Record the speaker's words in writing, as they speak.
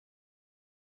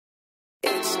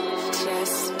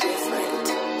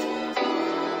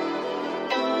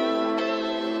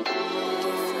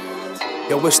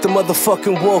Yo, it's the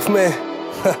motherfucking Wulfman.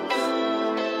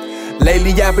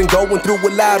 Lately I've been going through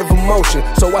a lot of emotion,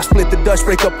 so I split the Dutch,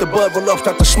 break up the bud, roll up,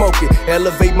 start to smoke it.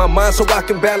 Elevate my mind so I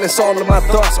can balance all of my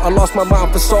thoughts. I lost my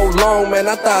mind for so long, man,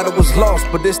 I thought I was lost.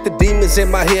 But it's the demons in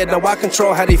my head, now I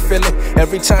control how they feelin'.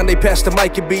 Every time they pass the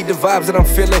mic, it be the vibes that I'm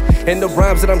feeling and the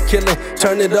rhymes that I'm killing.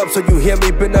 Turn it up so you hear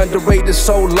me, been underrated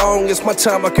so long. It's my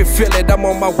time, I can feel it, I'm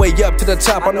on my way up to the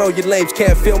top. I know you lames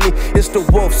can't feel me. It's the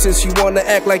wolf, since you wanna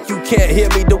act like you can't hear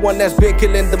me. The one that's been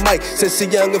killing the mic since a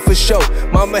youngin' for sure.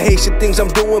 Mama hates the things I'm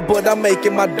doing, but I'm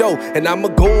making my dough. And I'm a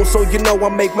goon, so you know I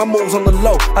make my moves on the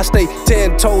low. I stay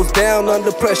 10 toes down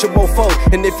under pressure, mofo.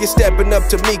 And if you're stepping up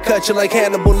to me, cut you like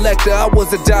Hannibal Lecter. I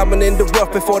was a diamond in the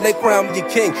rough before they crowned me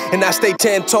king. And I stay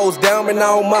 10 toes down and I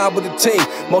don't mind with the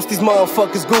team. Most these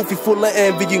motherfuckers goofy, full of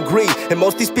envy and greed. And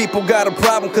most these people got a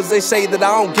problem cause they say that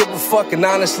I don't give a fuck. And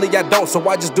honestly I don't, so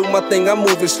I just do my thing, I'm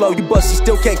moving slow. You bustin'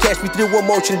 still can't catch me through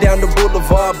emotion down the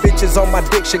boulevard. Bitches on my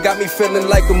dick, shit got me feeling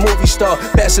like a movie star.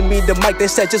 Passing me the mic, they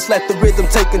said just let the rhythm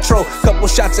take control. Couple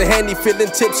shots of Henny, feeling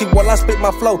tipsy while I spit my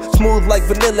flow. Smooth like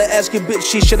vanilla, ask your bitch,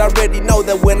 she should already know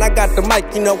that when I got the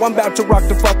mic, you know I'm about to rock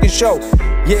the fucking show.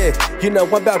 Yeah, you know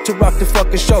I'm about to rock the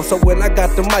fucking show. So when I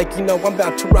got the mic, you know I'm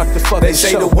about to rock the fucking show. They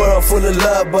say the world full of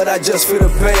love, but I just feel the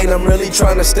pain. I'm really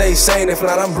trying to stay sane, if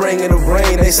not I'm bringing the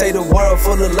rain. They say the world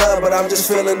full of love, but I'm just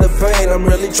feeling the pain. I'm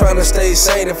really trying to stay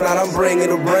sane, if not I'm bringing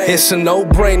the rain. It's a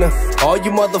no-brainer, all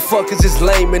you motherfuckers is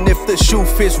lame. And if the shoe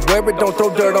fits, wear it, don't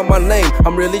throw dirt on my name.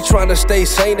 I'm really trying to stay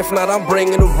sane, if not I'm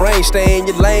bringing the rain. Stay in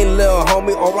your lane, little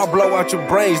homie, or I'll blow out your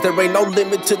brains. There ain't no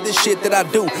limit to this shit that I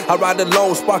do. I ride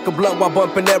alone, spark a blunt while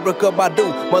bumping Erica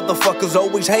Badu. Motherfuckers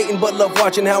always hating but love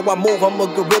watching how I move. I'm a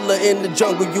gorilla in the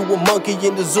jungle, you a monkey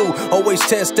in the zoo. Always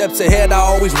 10 steps ahead, I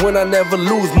always win, I never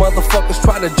lose. Motherfuckers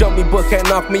try to jump me but can't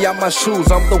knock me out my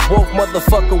shoes. I'm the wolf,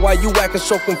 motherfucker, why you acting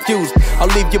so confused? I'll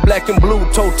leave you black and blue,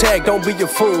 toe tag, don't be a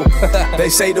fool. They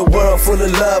say the world full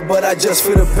of love, but I just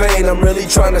feel the pain. I'm really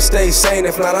trying to stay sane,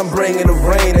 if not I'm bringing the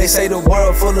rain. They say the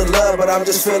world full of love, but I'm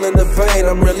just feeling the pain.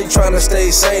 I'm really trying to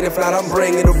stay sane, if not I'm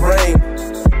bringing the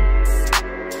rain.